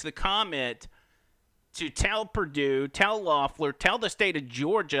makes the comment to tell Perdue, tell Loeffler, tell the state of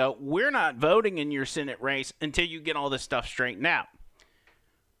Georgia, we're not voting in your Senate race until you get all this stuff straightened out.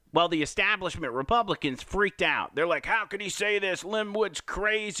 Well, the establishment Republicans freaked out. They're like, how could he say this? Lin Wood's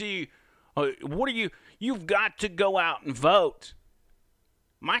crazy. You've got to go out and vote.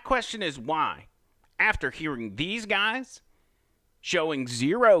 My question is why? After hearing these guys showing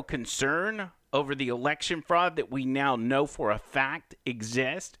zero concern over the election fraud that we now know for a fact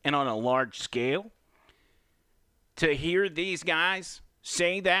exists and on a large scale, to hear these guys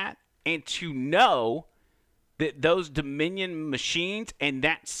say that and to know that those Dominion machines and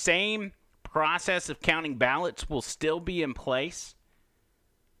that same process of counting ballots will still be in place,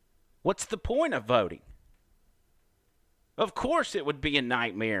 what's the point of voting? Of course it would be a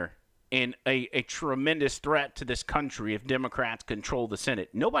nightmare and a tremendous threat to this country if Democrats control the Senate.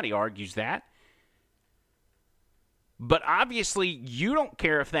 Nobody argues that. But obviously you don't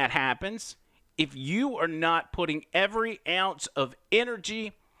care if that happens if you are not putting every ounce of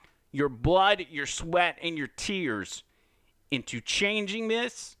energy, your blood, your sweat, and your tears into changing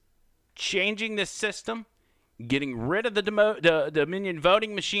this system, getting rid of the Dominion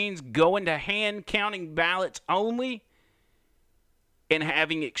voting machines, going to hand counting ballots only, and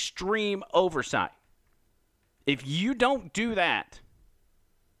having extreme oversight. If you don't do that,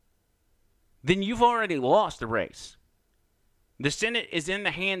 then you've already lost the race. The Senate is in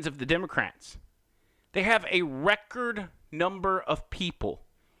the hands of the Democrats. They have a record number of people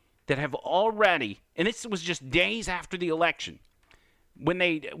that have already, and this was just days after the election, when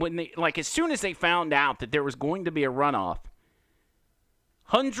they like as soon as they found out that there was going to be a runoff,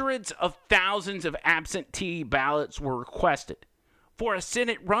 hundreds of thousands of absentee ballots were requested for a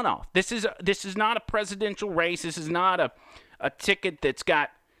Senate runoff. This is not a presidential race. This is not a ticket that's got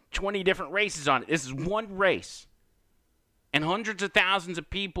 20 different races on it. This is one race. And hundreds of thousands of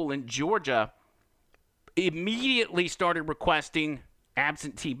people in Georgia immediately started requesting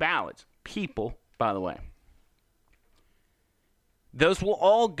absentee ballots. People, by the way. Those will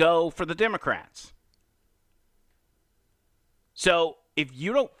all go for the Democrats. So if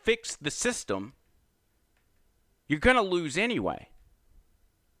you don't fix the system, you're going to lose anyway.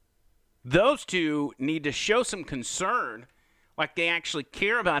 Those two need to show some concern, like they actually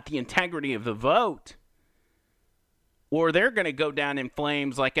care about the integrity of the vote, or they're going to go down in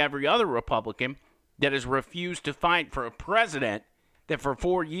flames like every other Republican that has refused to fight for a president that for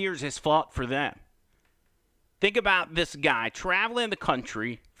 4 years has fought for them. Think about this guy traveling the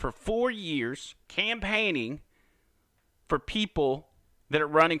country for 4 years, campaigning for people that are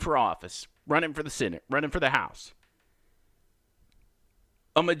running for office, running for the Senate, running for the House.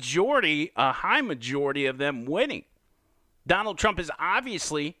 A high majority of them winning. Donald Trump is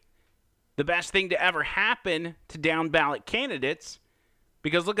obviously the best thing to ever happen to down ballot candidates,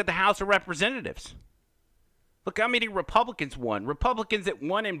 because look at the House of Representatives. Look how many Republicans won. Republicans that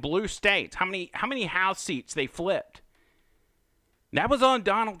won in blue states. How many House seats they flipped. That was on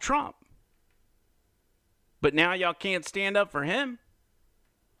Donald Trump. But now y'all can't stand up for him.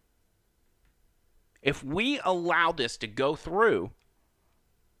 If we allow this to go through,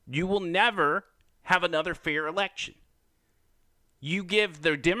 you will never have another fair election. You give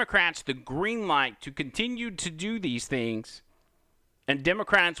the Democrats the green light to continue to do these things, and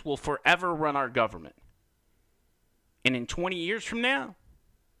Democrats will forever run our government. And in 20 years from now,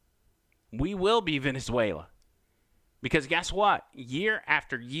 we will be Venezuela. Because guess what? Year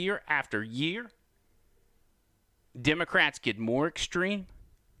after year after year, Democrats get more extreme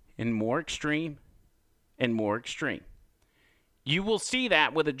and more extreme and more extreme. You will see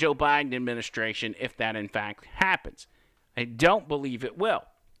that with the Joe Biden administration if that in fact happens. I don't believe it will.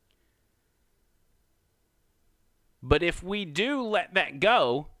 But if we do let that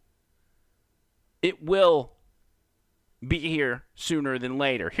go, it will be here sooner than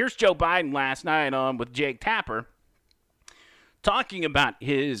later. Here's Joe Biden last night on with Jake Tapper talking about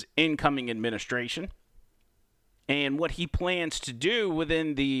his incoming administration and what he plans to do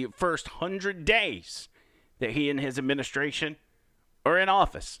within the first 100 days that he and his administration are in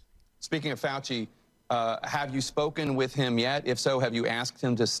office. Speaking of Fauci, have you spoken with him yet? If so, have you asked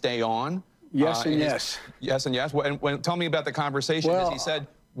him to stay on? Yes and yes. Yes and yes. Tell me about the conversation. As he said,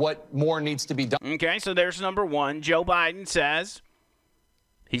 what more needs to be done? Okay, so there's number one. Joe Biden says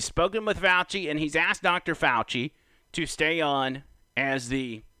he's spoken with Fauci and he's asked Dr. Fauci to stay on as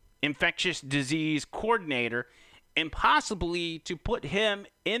the infectious disease coordinator and possibly to put him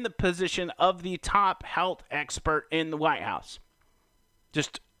in the position of the top health expert in the White House.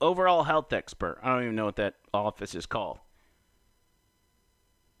 Just overall health expert. I don't even know what that office is called.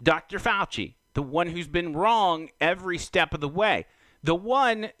 Dr. Fauci, the one who's been wrong every step of the way. The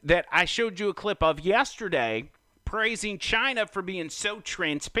one that I showed you a clip of yesterday praising China for being so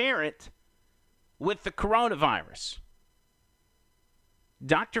transparent with the coronavirus.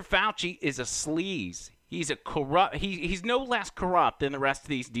 Dr. Fauci is a sleaze. He's a corrupt. He's no less corrupt than the rest of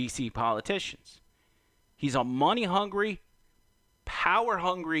these DC politicians. He's a money-hungry,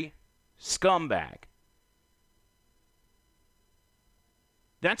 power-hungry scumbag.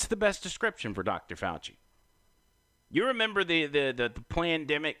 That's the best description for Dr. Fauci. You remember the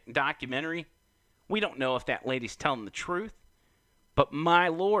pandemic documentary? We don't know if that lady's telling the truth, but my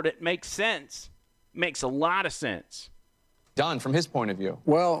Lord, it makes sense. Makes a lot of sense. Done from his point of view.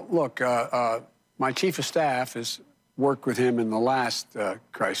 Well, look, my chief of staff has worked with him in the last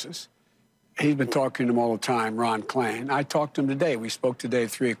crisis. He's been talking to him all the time, Ron Klain. I talked to him today. We spoke today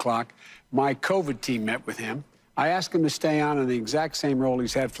at 3 o'clock. My COVID team met with him. I asked him to stay on in the exact same role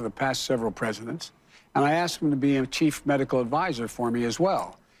he's had for the past several presidents. And I asked him to be a chief medical advisor for me as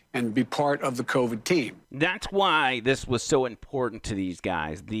well and be part of the COVID team. That's why this was so important to these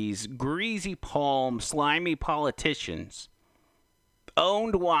guys. These greasy palm, slimy politicians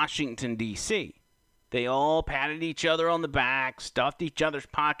owned Washington, D.C. They all patted each other on the back, stuffed each other's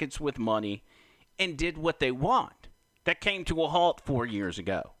pockets with money, and did what they want. That came to a halt 4 years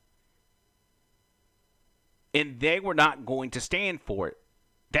ago. And they were not going to stand for it.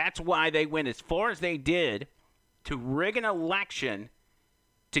 That's why they went as far as they did to rig an election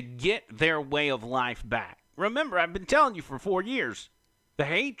to get their way of life back. Remember, I've been telling you for 4 years, the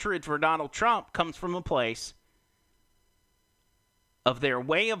hatred for Donald Trump comes from a place of their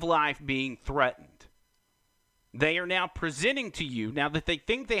way of life being threatened. They are now presenting to you, now that they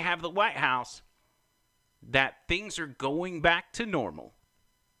think they have the White House, that things are going back to normal.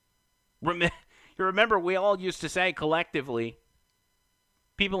 You remember we all used to say collectively,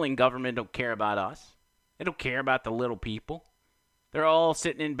 people in government don't care about us. They don't care about the little people. They're all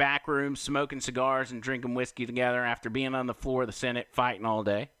sitting in back rooms smoking cigars and drinking whiskey together after being on the floor of the Senate fighting all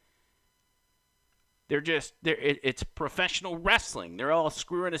day. It's professional wrestling. They're all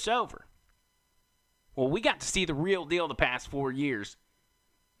screwing us over. Well, we got to see the real deal the past 4 years.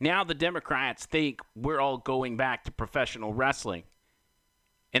 Now the Democrats think we're all going back to professional wrestling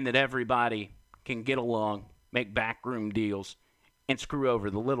and that everybody can get along, make backroom deals, and screw over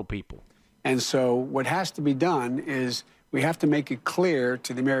the little people. And so what has to be done is we have to make it clear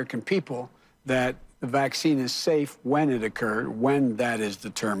to the American people that the vaccine is safe when it occurred, when that is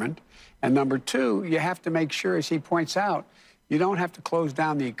determined. And number two, you have to make sure, as he points out, you don't have to close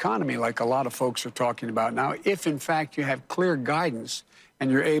down the economy like a lot of folks are talking about now. If, in fact, you have clear guidance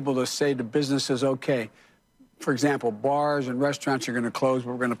and you're able to say to businesses, okay, for example, bars and restaurants are going to close,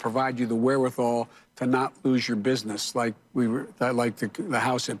 but we're going to provide you the wherewithal to not lose your business like the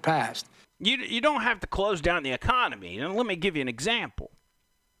House had passed. You don't have to close down the economy. And let me give you an example.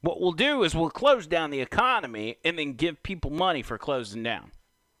 What we'll do is we'll close down the economy and then give people money for closing down.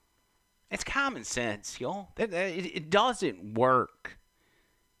 It's common sense, y'all. It doesn't work.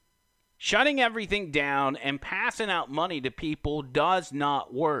 Shutting everything down and passing out money to people does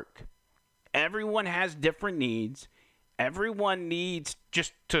not work. Everyone has different needs. Everyone needs,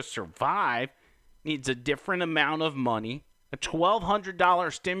 just to survive, needs a different amount of money. A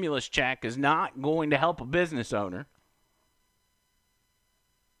 $1,200 stimulus check is not going to help a business owner.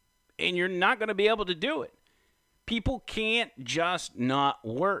 And you're not going to be able to do it. People can't just not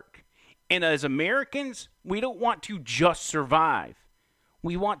work. And as Americans, we don't want to just survive.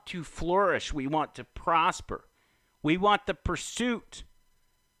 We want to flourish. We want to prosper. We want the pursuit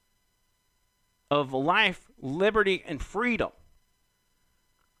of life, liberty, and freedom.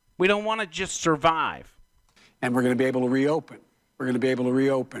 We don't want to just survive. And we're going to be able to reopen. We're going to be able to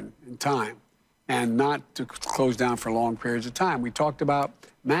reopen in time and not to close down for long periods of time. We talked about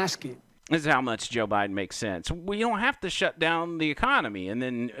masking. This is how much Joe Biden makes sense. We don't have to shut down the economy. And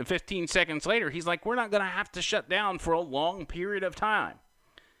then 15 seconds later, he's like, we're not going to have to shut down for a long period of time.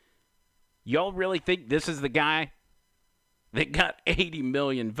 Y'all really think this is the guy that got 80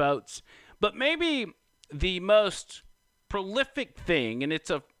 million votes? But maybe the most prolific thing, and it's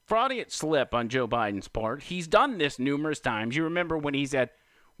a Freudian slip on Joe Biden's part, he's done this numerous times. You remember when he said,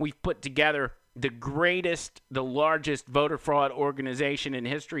 we've put together the largest voter fraud organization in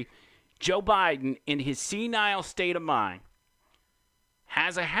history. Joe Biden, in his senile state of mind,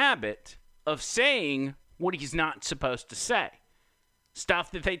 has a habit of saying what he's not supposed to say.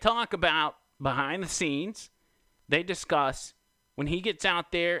 Stuff that they talk about behind the scenes, they discuss. When he gets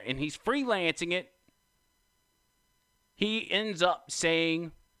out there and he's freelancing it, he ends up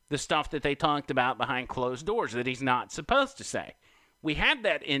saying the stuff that they talked about behind closed doors that he's not supposed to say. We had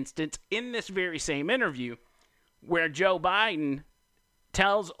that instance in this very same interview where Joe Biden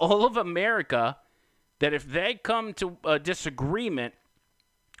tells all of America that if they come to a disagreement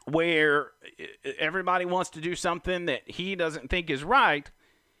where everybody wants to do something that he doesn't think is right,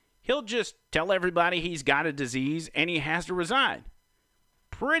 he'll just tell everybody he's got a disease and he has to resign.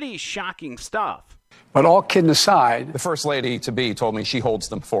 Pretty shocking stuff. But all kidding aside, the First Lady-to-be told me she holds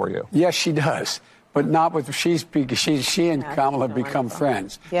them for you. Yes, she does. But not with she and Kamala have become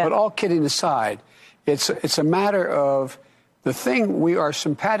friends. Yeah. But all kidding aside, it's a matter of the thing. We are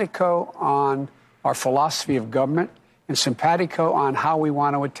simpatico on our philosophy of government and simpatico on how we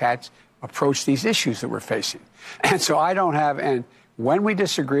want to approach these issues that we're facing. And so I don't have, and when we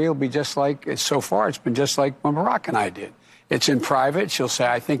disagree, it'll be just like, so far it's been just like when Barack and I did. It's in private. She'll say,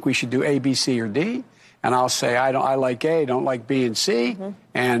 I think we should do A, B, C, or D. And I'll say, I like A, don't like B and C. Mm-hmm.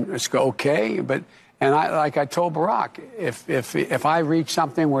 And it's go, okay. And like I told Barack, if I reach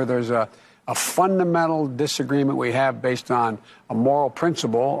something where there's a fundamental disagreement we have based on a moral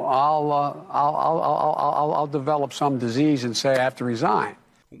principle, I'll develop some disease and say I have to resign.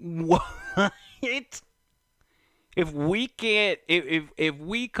 What? If we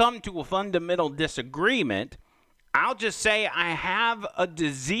come to a fundamental disagreement, I'll just say I have a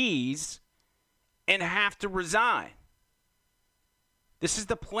disease and have to resign. This is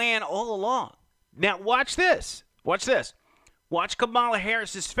the plan all along. Now, watch this. Watch this. Watch Kamala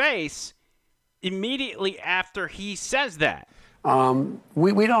Harris's face immediately after he says that.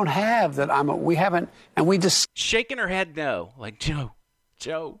 We don't have that. We haven't, and we just shaking her head no. Like, Joe,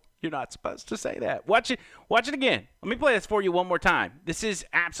 You're not supposed to say that. Watch it again. Let me play this for you one more time. This is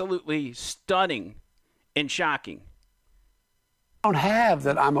absolutely stunning and shocking. Don't have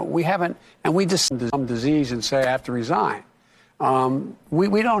that. We haven't, and we just some disease and say I have to resign.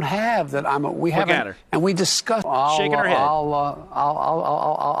 We don't have that. We haven't, at her. and we discuss. Shaking her head.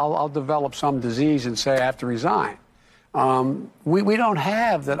 I'll develop some disease and say I have to resign. We don't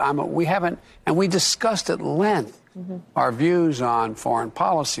have that. We haven't, and we discussed at length our views on foreign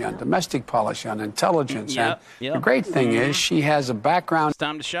policy, on domestic policy, on intelligence. Yep. The great thing is she has a background. It's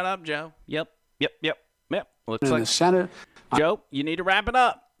time to shut up, Joe. Yep. Looks in like the Senate. Joe, you need to wrap it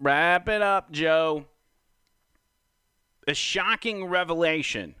up. Wrap it up, Joe. A shocking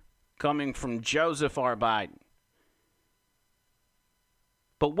revelation coming from Joseph R. Biden.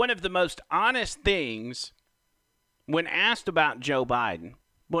 But one of the most honest things when asked about Joe Biden,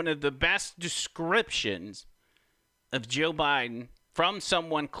 one of the best descriptions of Joe Biden from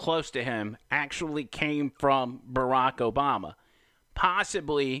someone close to him actually came from Barack Obama.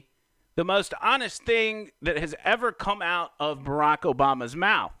 Possibly the most honest thing that has ever come out of Barack Obama's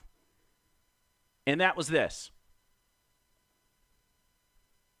mouth. And that was this.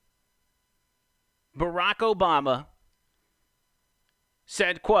 Barack Obama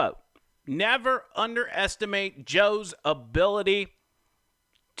said, quote, "Never underestimate Joe's ability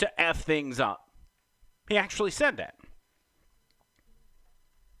to F things up." He actually said that.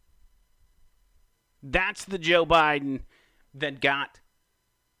 That's the Joe Biden that got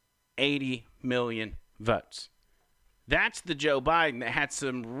 80 million votes. That's the Joe Biden that had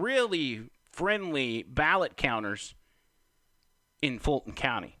some really friendly ballot counters in Fulton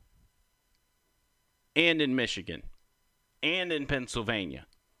County and in Michigan and in Pennsylvania.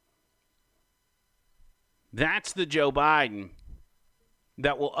 That's the Joe Biden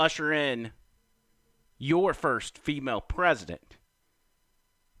that will usher in your first female president.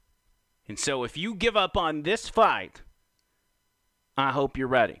 And so if you give up on this fight, I hope you're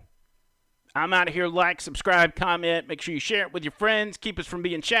ready. I'm out of here. Like, subscribe, comment. Make sure you share it with your friends. Keep us from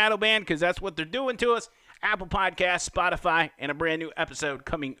being shadow banned because that's what they're doing to us. Apple Podcasts, Spotify, and a brand new episode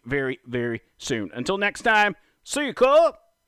coming very, very soon. Until next time, see you, cool.